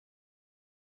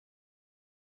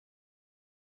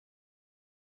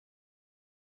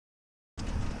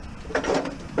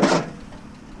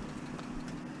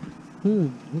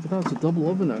Look at that, it's a double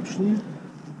oven actually.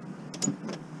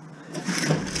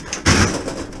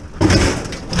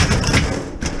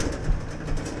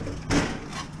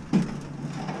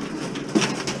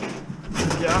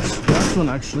 Gas one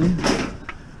actually.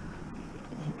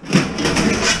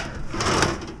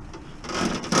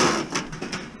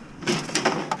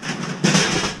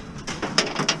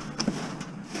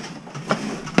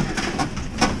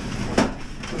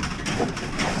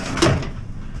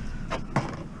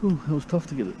 Ooh, that was tough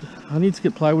to get it. I need to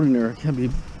get plywood in there. I can't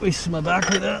be wasting my back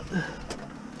like that.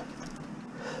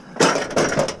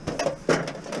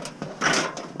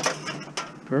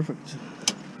 Perfect.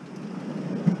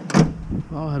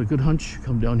 Oh, I had a good hunch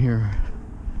come down here.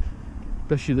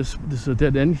 Especially this is a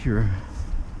dead end here.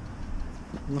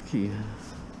 Lucky.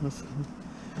 That's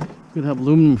gonna have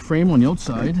aluminum frame on the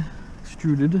outside,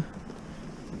 extruded.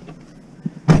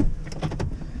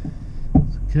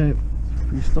 Okay,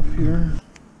 free stuff here.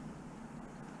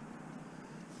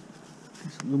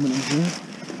 Aluminum here.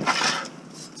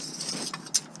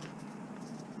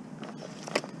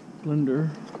 Blender.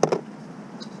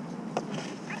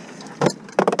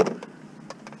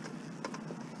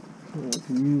 So I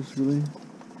can use really.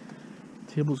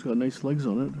 Table's got nice legs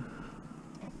on it.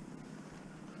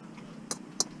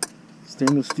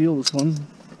 Stainless steel, this one.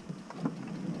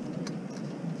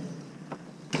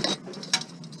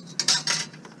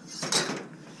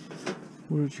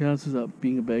 What are the chances of that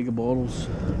being a bag of bottles?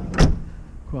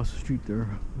 Across the street there.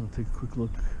 I'll take a quick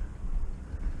look.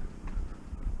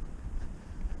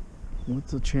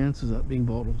 What's the chances of that being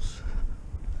bottles?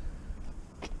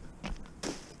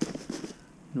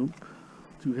 Nope,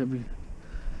 too heavy.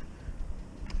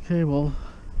 Okay, well,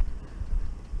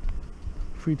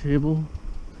 free table.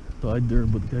 Died there,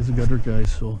 but the guy's a gutter guy,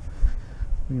 so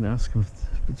I'm gonna ask him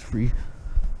if it's free.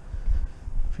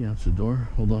 If he answers the door,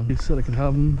 hold on. He said I could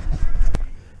have him.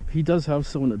 He does have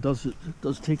someone that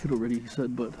does take it already, he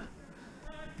said, but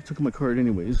he took my card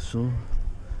anyways, so.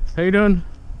 How you doing?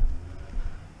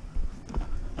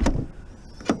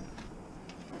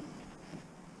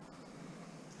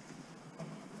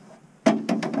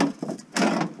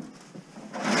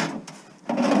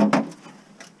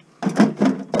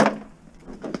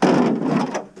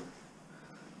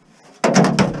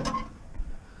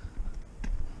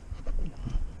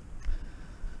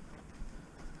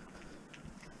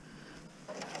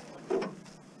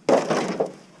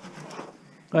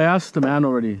 I asked the man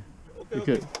already.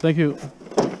 Okay, thank you.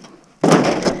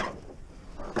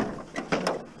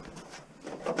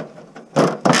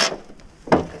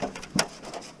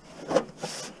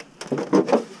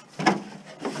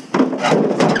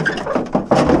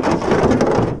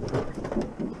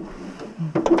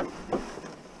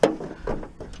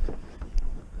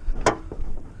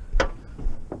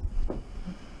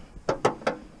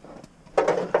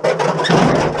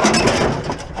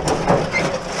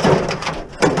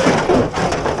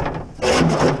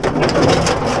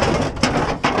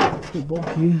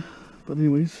 Bulky, but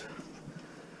anyways,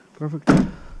 perfect.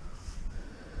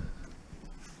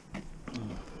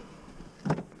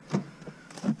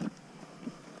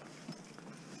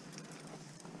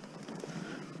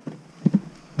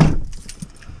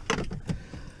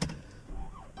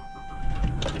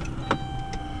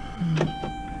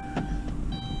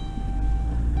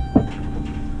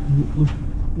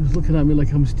 He's looking at me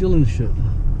like I'm stealing shit.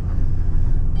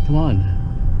 Come on.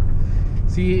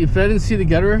 See, if I didn't see the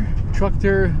gutter truck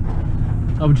there,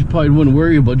 I would probably wouldn't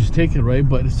worry about just taking it, right?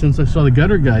 But since I saw the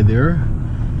gutter guy there,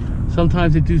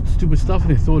 sometimes they do stupid stuff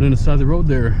and they throw it in the side of the road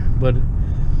there. But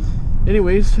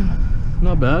anyways,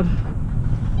 not bad.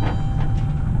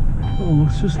 Oh,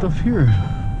 what's this stuff here?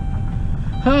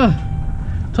 Huh?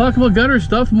 Talk about gutter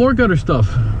stuff, more gutter stuff.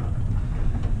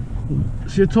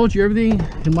 See, I told you everything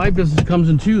in my business comes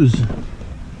in twos.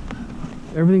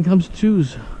 Everything comes in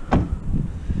twos.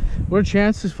 What are the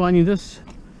chances finding this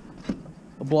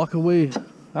a block away?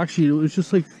 Actually, it was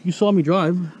just like you saw me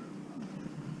drive.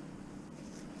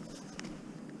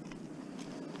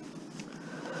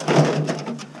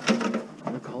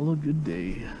 I call it a good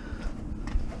day.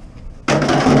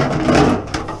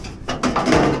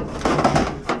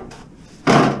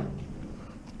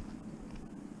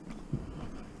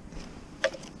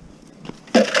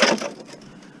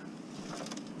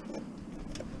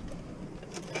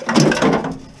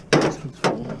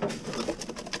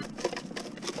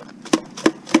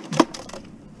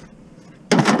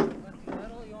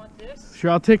 Sure,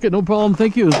 I'll take it, no problem,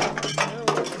 thank you.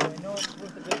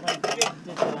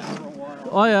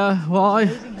 Oh yeah, well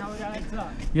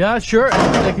yeah, sure.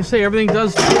 Like you say, everything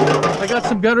does. I got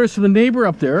some gutters from the neighbor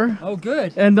up there. Oh,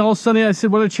 good. And all of a sudden I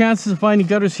said, what are the chances of finding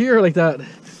gutters here like that?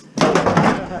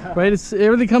 Right? It's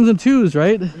everything comes in twos,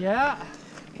 right? Yeah.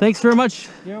 Thanks very much.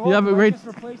 You're You have a great. Just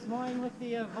replace mine with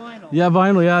the vinyl. Yeah,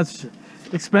 vinyl. Yeah, it's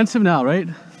expensive now, right?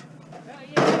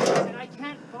 Yeah, and I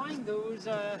can't find those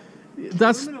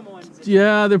That's aluminum ones.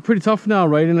 yeah, they're pretty tough now,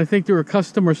 right? And I think they were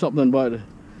custom or something, but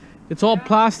it's all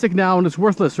plastic now and it's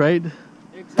worthless, right?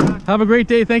 Exactly. Have a great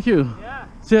day. Thank you. Yeah.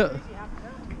 See ya.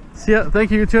 See ya.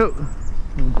 Thank you. You too.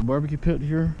 The barbecue pit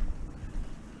here.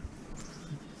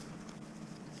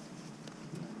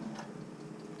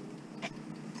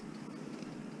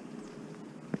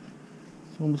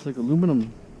 It's almost like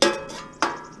aluminum.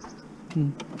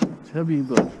 It's heavy,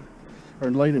 but or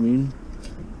light, I mean.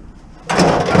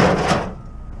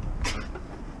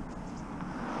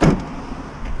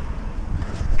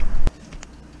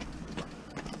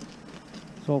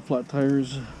 It's all flat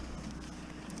tires.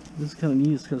 This is kind of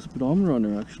neat. It's got a speedometer on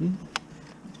there, actually.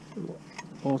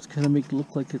 Oh, it's kind of make it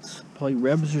look like it's probably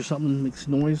revs or something. Makes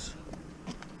noise.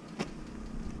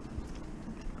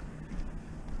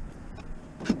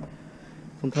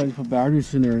 Sometimes you put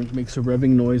batteries in there, it makes a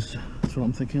revving noise. That's what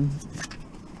I'm thinking. It's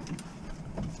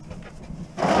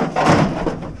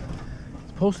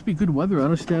supposed to be good weather. I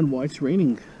understand why it's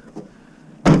raining.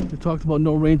 They talked about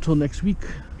no rain till next week.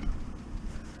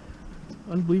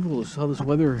 Unbelievable how this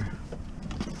weather,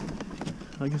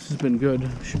 I guess, has been good.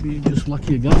 Should be just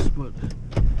lucky, I guess, but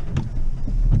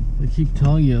they keep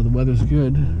telling you the weather's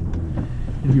good.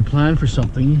 If you plan for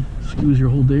something, screws your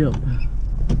whole day up.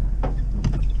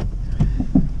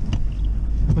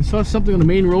 I saw something on the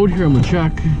main road here. I'm gonna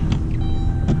check.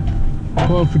 I'm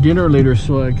going for dinner later,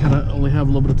 so I kind of only have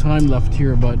a little bit of time left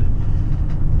here, but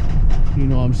you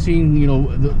know, I'm seeing, you know,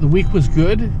 the week was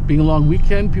good. Being a long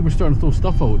weekend, people are starting to throw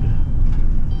stuff out.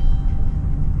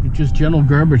 It's just general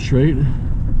garbage, right?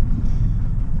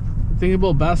 The thing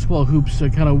about basketball hoops,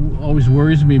 it kind of always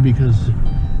worries me because,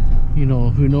 you know,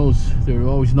 who knows, they're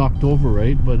always knocked over,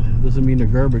 right? But it doesn't mean they're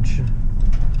garbage.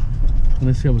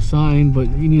 Unless you have a sign, but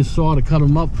you need a saw to cut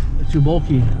them up. It's too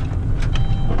bulky.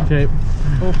 Okay,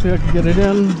 hopefully I can get it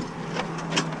in.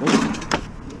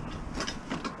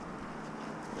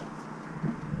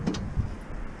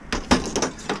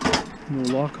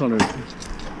 No lock on it.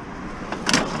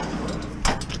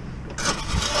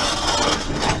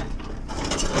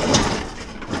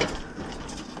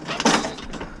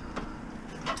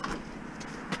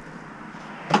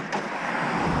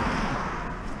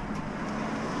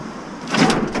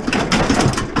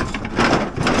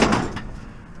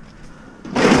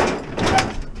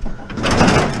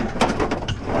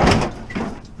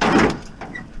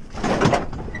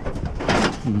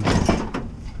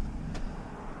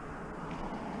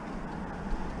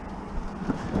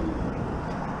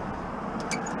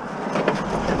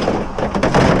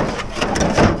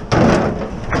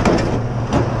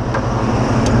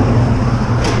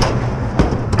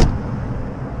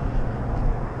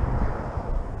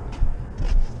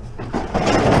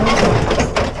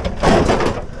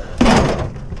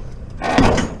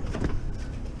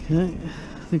 Okay,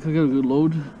 I think I got a good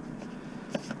load.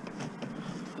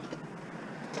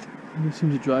 It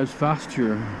seems it drives fast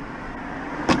here.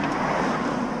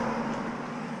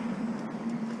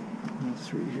 That's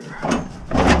through here.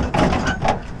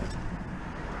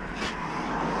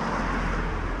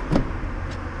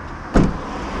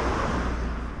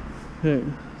 Okay,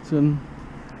 it's in.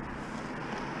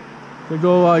 There you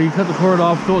go, you cut the cord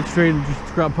off, throw it straight into the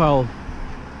scrap pile.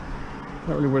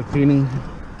 Not really worth cleaning.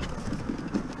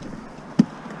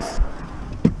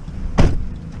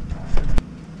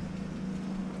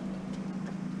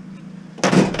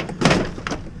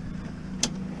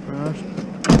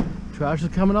 Trash is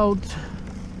coming out.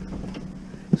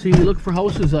 See, we look for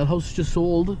houses. That house just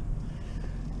sold,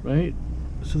 right?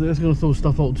 So they're gonna throw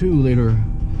stuff out too later.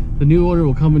 The new owner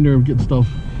will come in there and get stuff.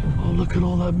 Oh, look at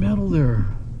all that metal there.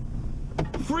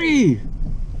 Free!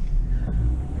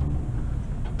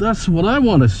 That's what I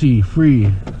want to see,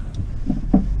 free.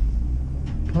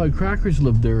 Probably crackers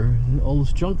lived there. All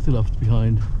this junk they left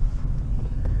behind.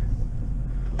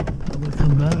 I'm gonna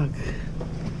come back.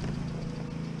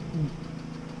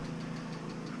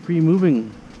 Free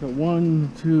moving. Got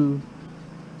 1, 2,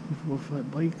 3, 4,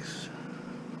 5 bikes.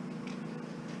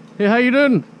 Hey, how you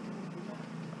doing?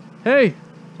 Hey,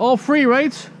 all free,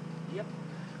 right?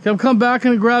 Yep. Come back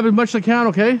and grab as much as I can,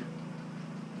 okay?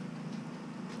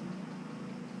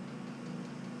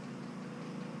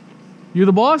 You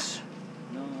the boss?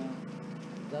 No,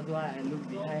 that's why I look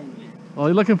behind me. Oh,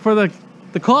 you're looking for the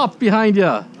cop behind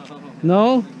you?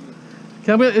 No?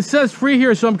 Okay, it says free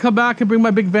here, so I'm come back and bring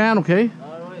my big van, okay?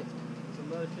 Alright, so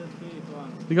much free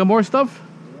one. You got more stuff?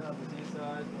 Yeah, but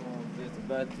inside, there's a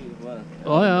battery as well.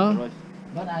 Oh yeah.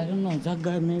 But I don't know, that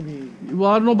guy maybe.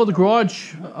 Well, I don't know about the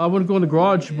garage. I wouldn't go in the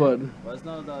garage, but But it's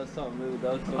not that stuff. Maybe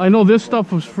that's I know this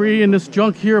stuff was free and this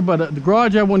junk here, but the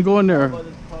garage I wouldn't go in there.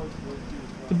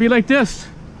 It'd be like this.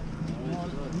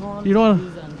 No, You don't.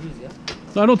 these and these, yeah?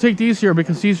 No, I don't take these here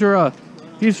because these are.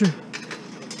 You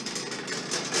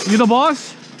the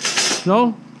boss?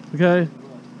 No? Okay.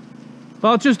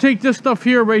 I'll just take this stuff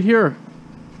here, right here.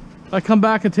 I come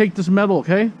back and take this metal,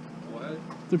 okay? What?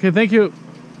 Okay, thank you.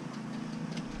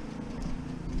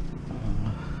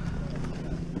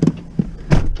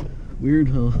 Weird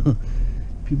how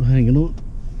people hanging out.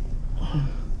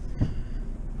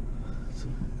 It's a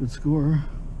good score.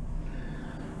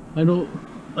 I know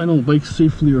bikes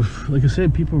safely, or like I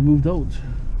said, people are moved out.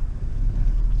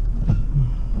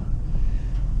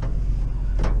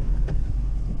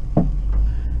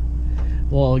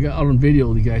 Well, I got out on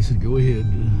video, the guy said go ahead.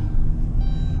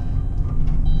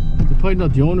 They're probably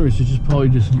not the owners, they're just probably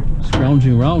just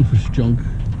scrounging around for junk.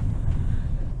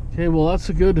 Okay, well that's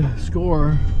a good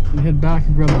score. We head back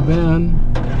and grab the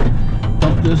van.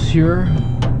 Dump this here.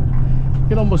 You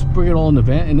can almost bring it all in the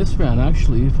van, in this van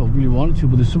actually, if I really wanted to,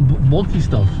 but there's some bulky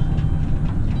stuff.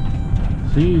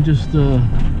 See, you just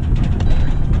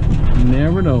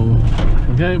never know.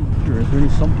 Okay, here, is there any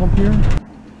sump pump here?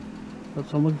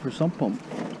 That's, I'm looking for sump pump.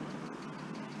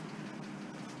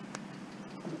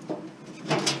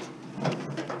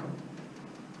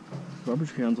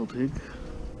 Garbage cans I'll take.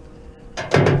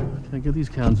 Can't get these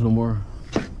cans no more.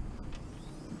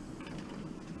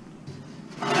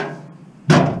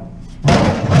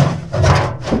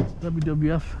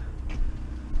 WWF.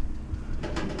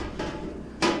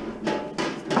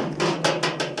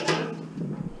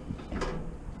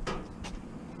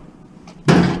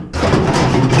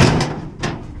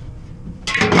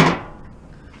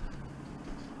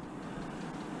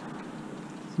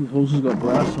 These hoses got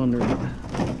brass on there.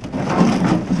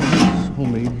 It's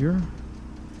homemade here.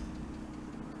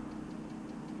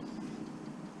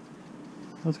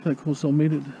 That's kind of cool, so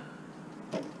made it.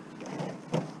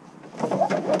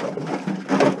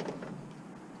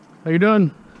 How you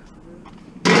doing?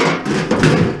 I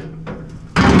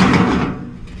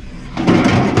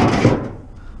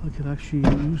could actually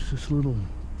use this little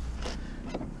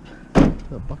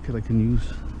bucket I can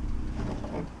use.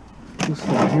 This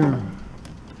thing here.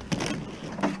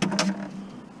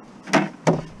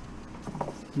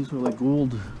 These are like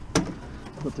gold,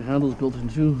 but the handle's built in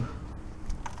too.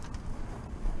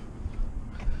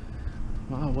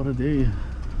 Wow, what a day.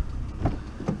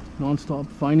 Non-stop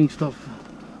finding stuff.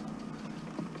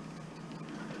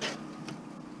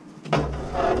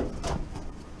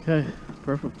 Okay,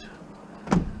 perfect.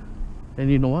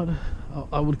 And you know what?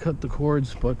 I would cut the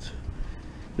cords, but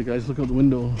the guys look out the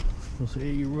window. They'll say,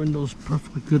 hey, you ruined those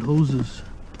perfectly good hoses.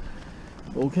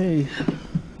 Okay.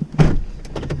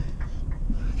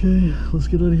 Okay, let's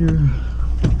get out of here.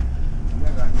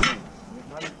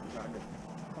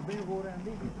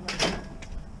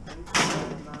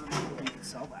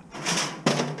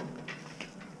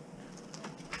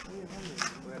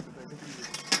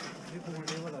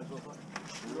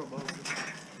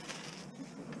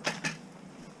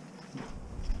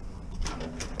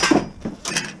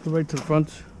 Go right to the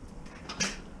front.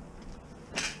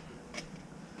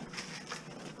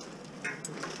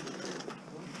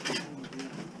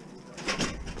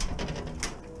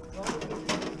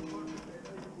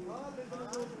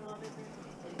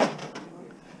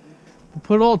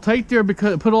 Put it all tight there,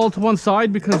 because put it all to one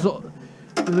side because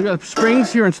they got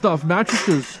springs here and stuff,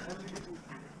 mattresses.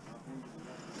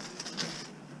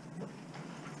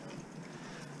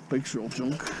 Bikes are all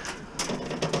junk.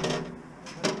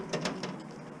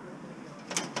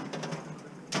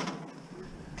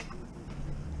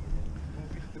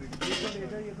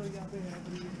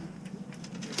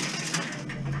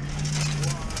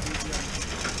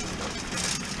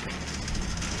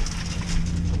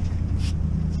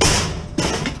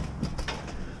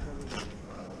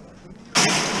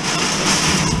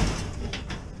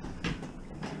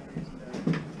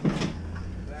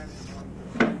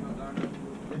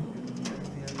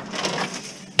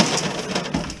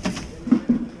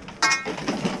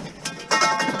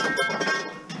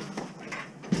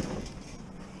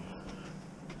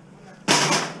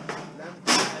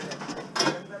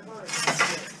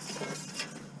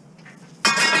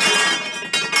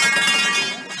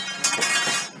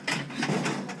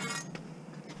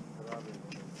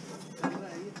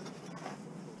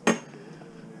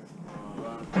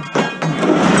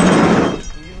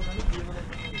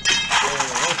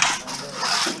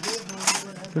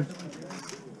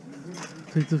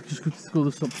 Take this, just go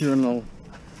this up here and I'll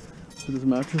put this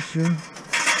mattress here.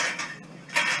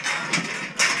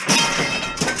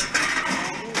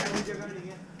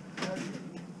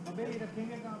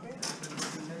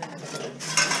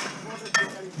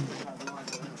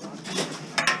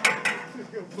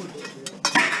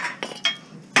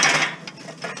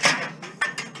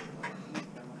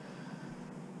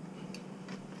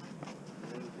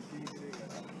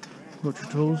 Watch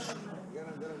your toes.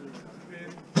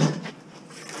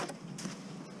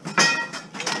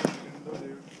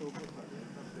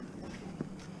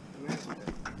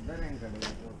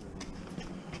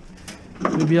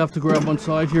 Maybe you have to grab one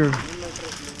side here.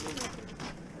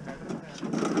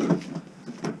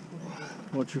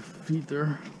 Watch your feet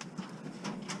there.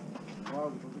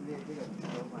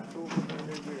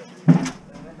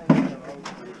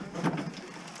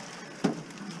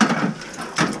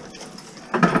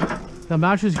 The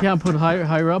mattress you can't put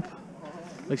higher up,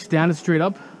 like stand it straight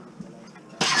up.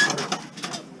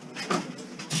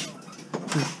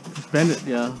 Just bend it,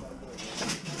 yeah.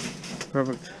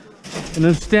 Perfect. And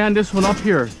then stand this one up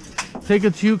here. Take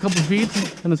it to you a couple feet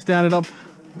and then stand it up.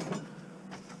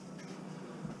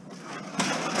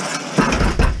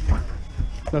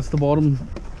 That's the bottom.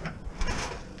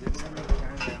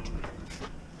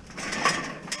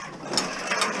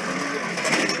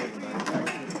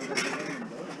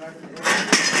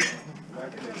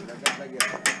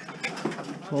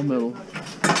 It's all metal.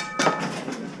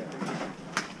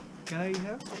 Can I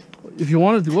have? If you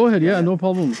wanted to, go ahead. Yeah, no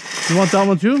problem. You want that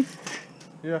one too?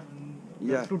 Yeah.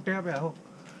 Yeah.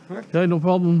 Yeah, no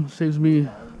problem. Saves me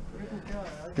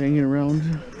hanging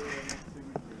around.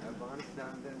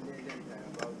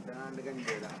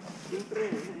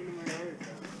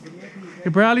 Hey,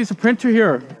 Bradley's a printer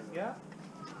here. Yeah.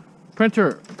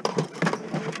 Printer.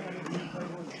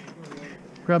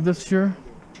 Grab this here.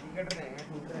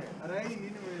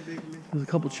 There's a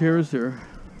couple chairs there.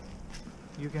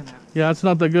 You can have. Yeah, it's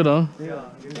not that good, huh? Yeah.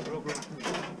 It's broken.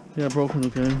 Yeah, broken,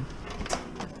 okay.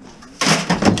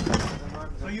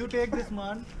 So you take this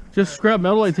man. Just scrap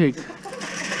metal, I take.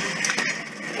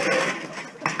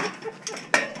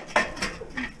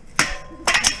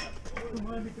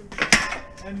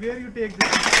 And where you take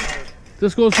this?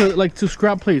 This goes to to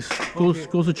scrap place.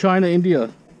 Goes to China, India.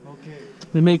 Okay.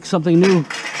 They make something new.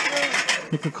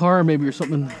 Make a car maybe or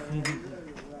something.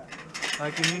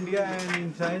 Like in India and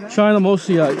in China? China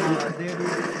mostly, yeah.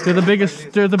 They're the biggest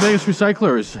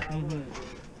recyclers.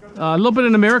 A little bit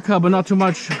in America, but not too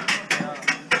much.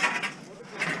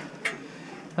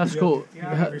 That's cool.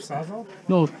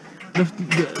 No, just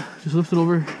lift it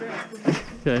over.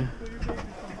 Okay.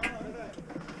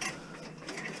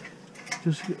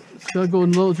 It's gotta go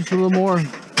low, just a little more.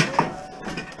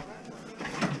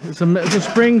 It's a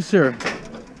spring, sir.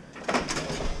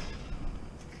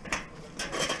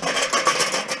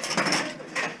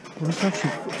 Well, it's actually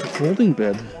it's a folding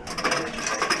bed.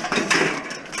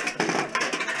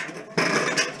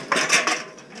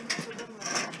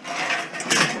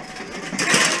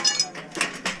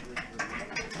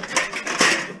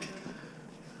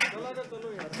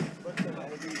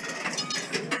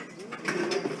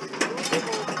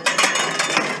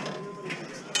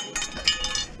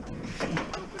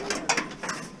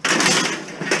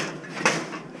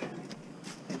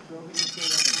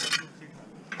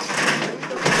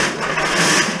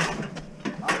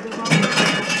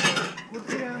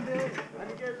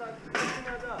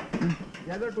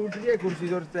 टूट गई कुर्सी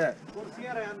जोर से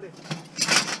कुर्सियां रहने दे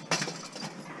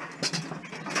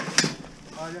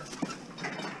आ जा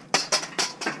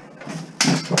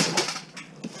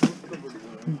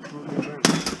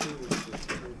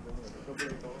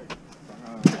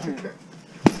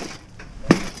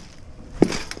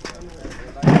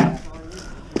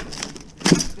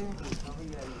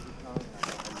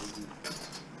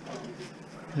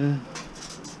Yeah.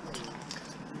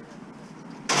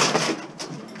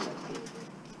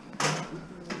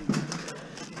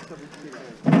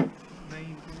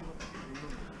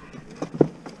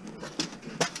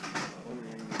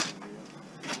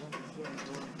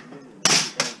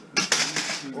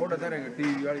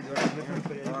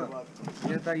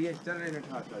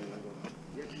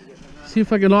 See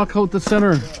if I can knock out the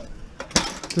center.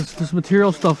 This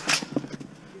material stuff.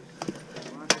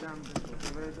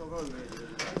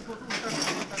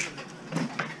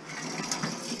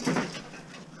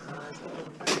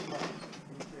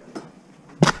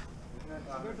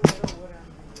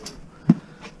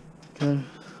 Okay.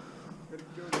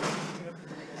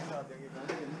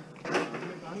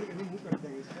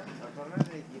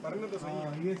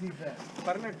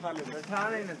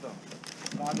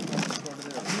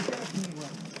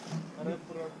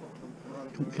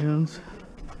 Cans.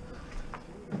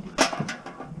 I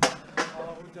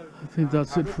think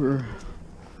that's it for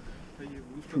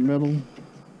metal.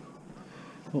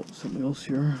 Oh, something else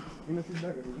here.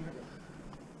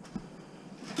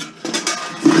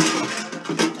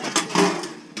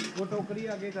 वो टोकरी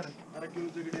आगे कर अरे क्यों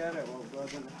जगह जा रहा है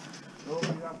वो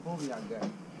आपको भी आ गया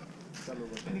चलो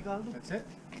निकाल दो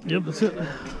Yep, that's it.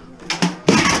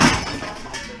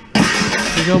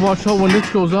 You gotta watch out when this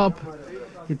goes up,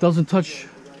 it doesn't touch,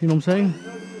 you know what I'm saying?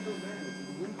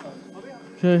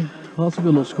 Okay, well, that's a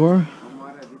good little score.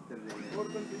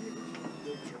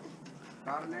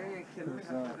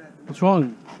 What's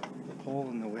wrong? Hole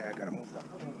in the way, I gotta move that.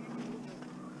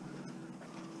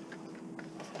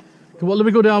 Come on, let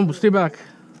me go down, stay back.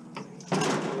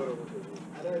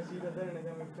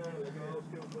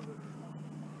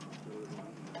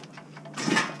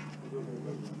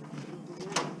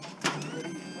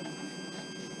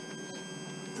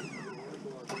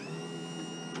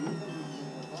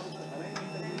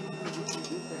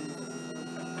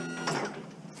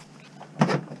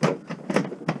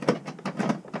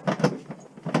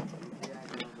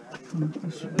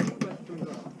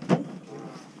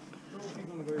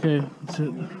 Okay, that's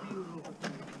it.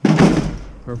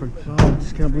 Perfect. Oh, I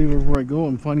just can't believe where I go,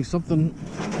 I'm finding something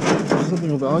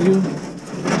of value.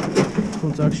 This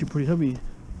one's actually pretty heavy.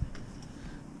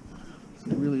 It's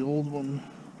a really old one.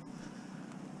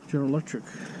 General Electric.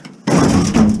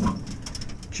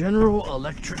 General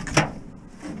Electric.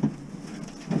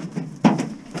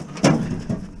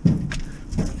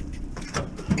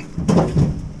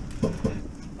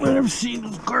 I've never seen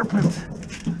this carpet.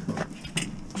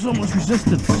 So much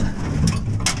resistance.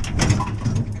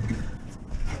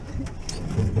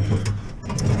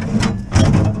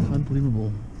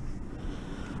 Unbelievable.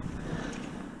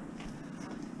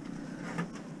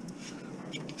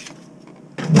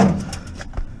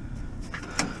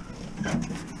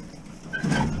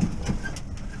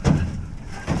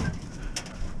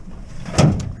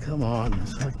 Come on,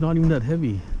 it's like not even that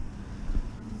heavy.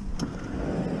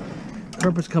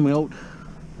 Carpet's coming out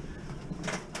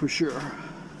for sure.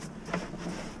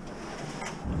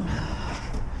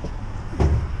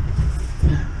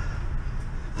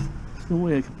 No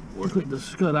way I can work like this.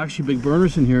 It's got actually big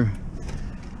burners in here.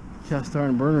 Cast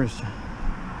iron burners.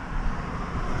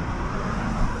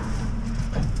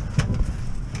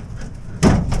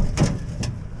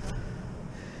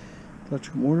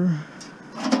 Electric motor.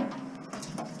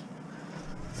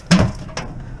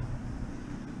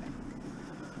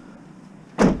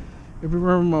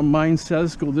 Everywhere my mind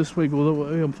says go this way, go that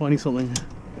way, I'm finding something.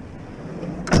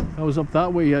 I was up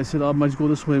that way, I said I might go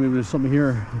this way, maybe there's something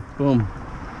here. Boom.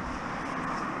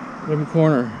 Every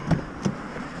corner.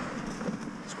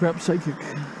 Scrap psychic.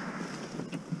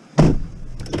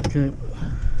 Okay.